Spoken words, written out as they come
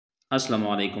Assalamu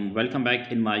alaikum. Welcome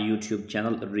back in my YouTube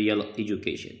channel Real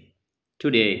Education.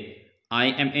 Today I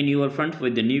am in your front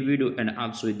with the new video and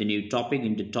also with the new topic,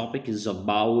 and the topic is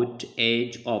about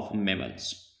age of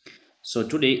mammals. So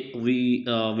today we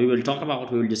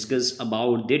will discuss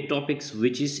about the topics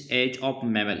which is age of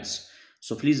mammals.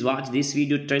 So please watch this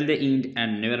video till the end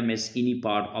and never miss any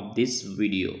part of this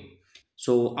video.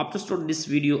 So after start this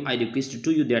video, I request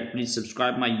to you that please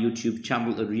subscribe my YouTube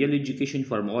channel Real Education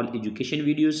for more education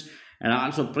videos, and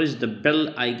also press the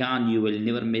bell icon. You will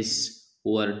never miss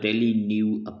our daily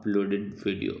new uploaded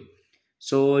video.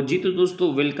 जी तो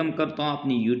दोस्तों welcome करता हूँ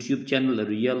अपनी YouTube channel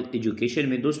real education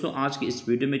में। दोस्तों आज के इस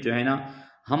वीडियो में जो है ना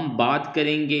हम बात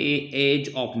करेंगे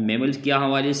एज ऑफ मैमल्स के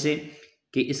हवाले से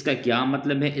कि इसका क्या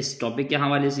मतलब है। इस टॉपिक के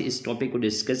हवाले से इस टॉपिक को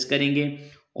डिस्कस करेंगे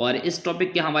और इस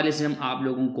टॉपिक के हवाले से हम आप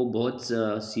लोगों को बहुत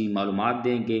सी मालूमात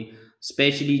देंगे।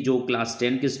 स्पेशली जो क्लास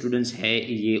 10 के स्टूडेंट्स हैं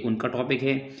ये उनका टॉपिक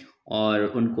है और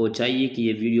उनको चाहिए कि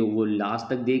ये वीडियो वो लास्ट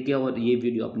तक देखे और ये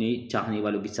वीडियो अपने चाहने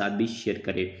वालों के साथ भी शेयर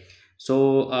करे।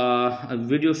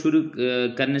 वीडियो शुरू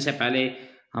करने से पहले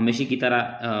हमेशा की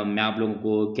तरह मैं आप लोगों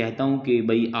को कहता हूं कि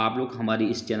भाई आप लोग हमारी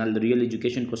इस चैनल रियल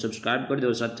एजुकेशन को सब्सक्राइब कर दे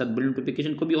और साथ साथ बेल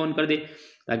नोटिफिकेशन को भी ऑन कर दे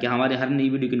ताकि हमारे हर नई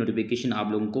वीडियो की नोटिफिकेशन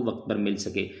आप लोगों को वक्त पर मिल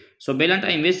सके। बिना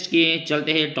टाइम वेस्ट किए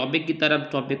चलते हैं टॉपिक की तरफ।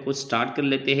 टॉपिक को स्टार्ट कर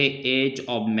लेते हैं एज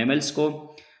ऑफ मैमल्स को।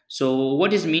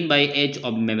 What is mean by as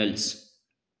of mammals?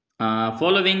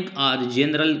 Following are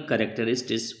general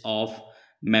characteristics of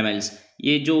mammals.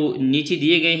 ये जो नीचे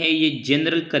दिए गए हैं ये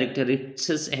जनरल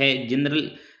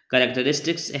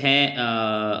कैरेक्टरिस्टिक्स है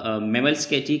मैमल्स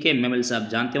के। ठीक है, मैमल्स आप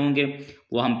जानते होंगे,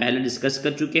 वो हम पहले डिस्कस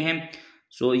कर चुके हैं।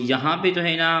 यहाँ पे जो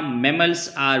है ना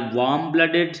mammals are warm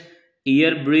blooded,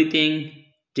 air breathing,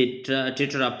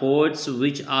 tetrapods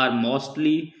which are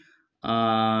mostly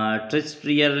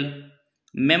terrestrial.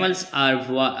 Mammals are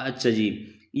अच्छा जी,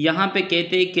 यहाँ पे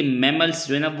कहते हैं कि मैमल्स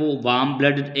जो है ना वो वार्म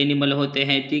ब्लडेड एनिमल होते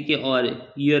हैं, ठीक है,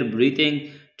 और ईयर ब्रीथिंग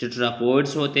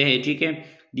टेट्रापोड्स होते हैं, ठीक है।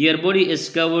 Their body is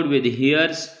covered with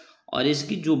hairs, और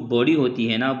इसकी जो बॉडी होती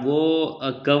है ना वो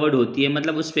कवर्ड होती है,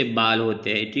 मतलब उस पर बाल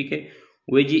होते हैं, ठीक है।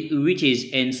 Which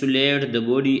is insulate the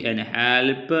body and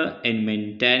help in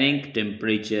maintaining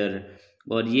temperature,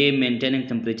 और ये मेंटेनिंग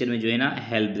टेम्परेचर में जो है ना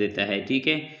हेल्प देता है, ठीक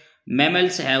है।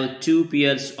 Mammals have 2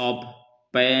 pairs of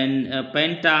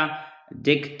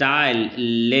pentadactyl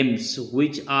limbs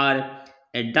which are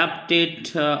adapted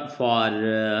for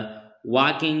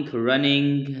walking, running,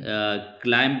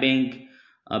 climbing,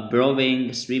 burrowing,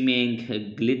 swimming,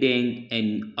 gliding and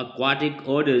aquatic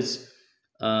orders.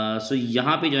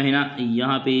 यहाँ पे जो है ना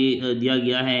यहाँ पे दिया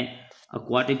गया है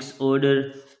aquatics order,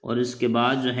 और इसके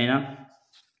बाद जो है ना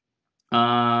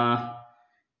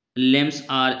limbs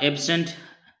are absent,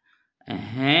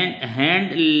 hand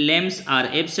limbs are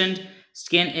absent.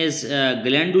 Skin is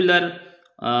glandular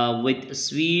with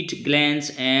sweat glands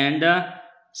and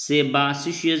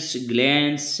sebaceous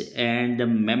glands and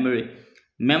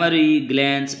mammary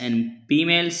glands, and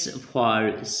females for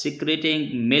secreting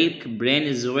milk. Brain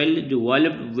is well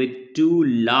developed with 2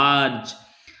 large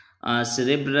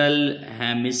cerebral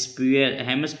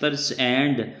hemispheres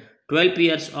and 12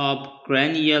 pairs of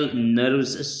cranial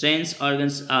nerves. Sense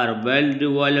organs are well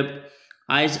developed.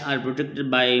 Eyes are protected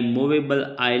by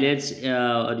movable IELTS.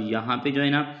 और यहाँ पे जो है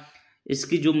ना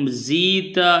इसकी जो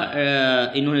मज़ीद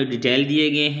इन्होंने डिटेल दिए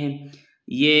गए हैं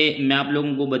ये मैं आप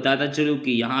लोगों को बताता चलूँ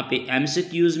कि यहाँ पे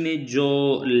MCQs में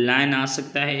जो लाइन आ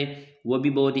सकता है वो भी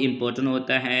बहुत ही इम्पोर्टेंट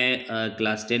होता है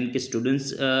क्लास 10 के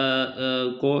स्टूडेंट्स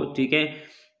को, ठीक है।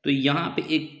 तो यहाँ पे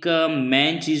एक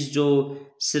मेन चीज़ जो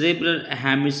cerebral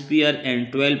hemisphere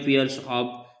and 12 pairs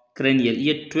of cranial,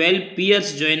 ये 12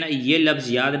 पेयर्स जो है ना ये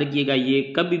लफ्ज़ याद रखिएगा, ये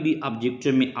कभी भी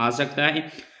ऑब्जेक्टिव में आ सकता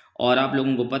है। और आप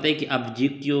लोगों को पता है कि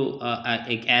ऑब्जेक्टिव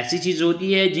एक ऐसी चीज़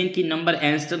होती है जिनकी नंबर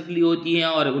इंस्टेंटली होती है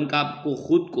और उनका आपको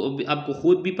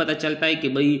खुद भी पता चलता है कि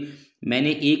भाई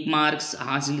मैंने 1 मार्क्स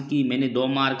हासिल की, मैंने 2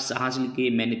 मार्क्स हासिल किए,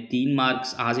 मैंने 3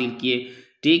 मार्क्स हासिल किए,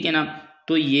 ठीक है ना।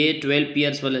 तो ये 12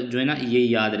 पेयर्स वाला जो है ना ये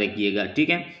याद रखिएगा, ठीक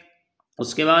है।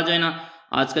 उसके बाद जो है ना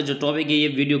आज का जो टॉपिक है ये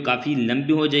वीडियो काफ़ी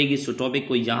लंबी हो जाएगी, टॉपिक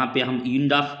को यहाँ पे हम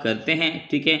एंड ऑफ करते हैं,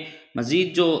 ठीक है।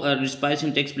 मज़ीद जो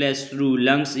respiration takes place through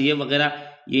lungs ये वगैरह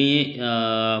ये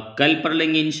कल पढ़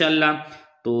लेंगे इंशाल्लाह।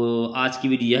 तो आज की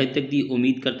वीडियो यहीं तक थी।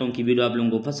 उम्मीद करता हूँ कि वीडियो आप लोगों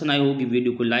को पसंद आई होगी।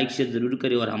 वीडियो को लाइक शेयर ज़रूर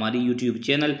करें और हमारी यूट्यूब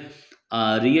चैनल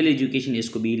रियल एजुकेशन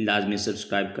इसको भी लाजमी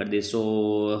सब्सक्राइब कर दे।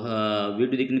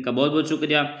 वीडियो देखने का बहुत बहुत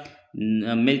शुक्रिया।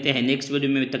 मिलते हैं नेक्स्ट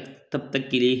वीडियो में, तब तक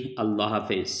के लिए अल्लाह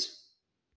हाफिज़।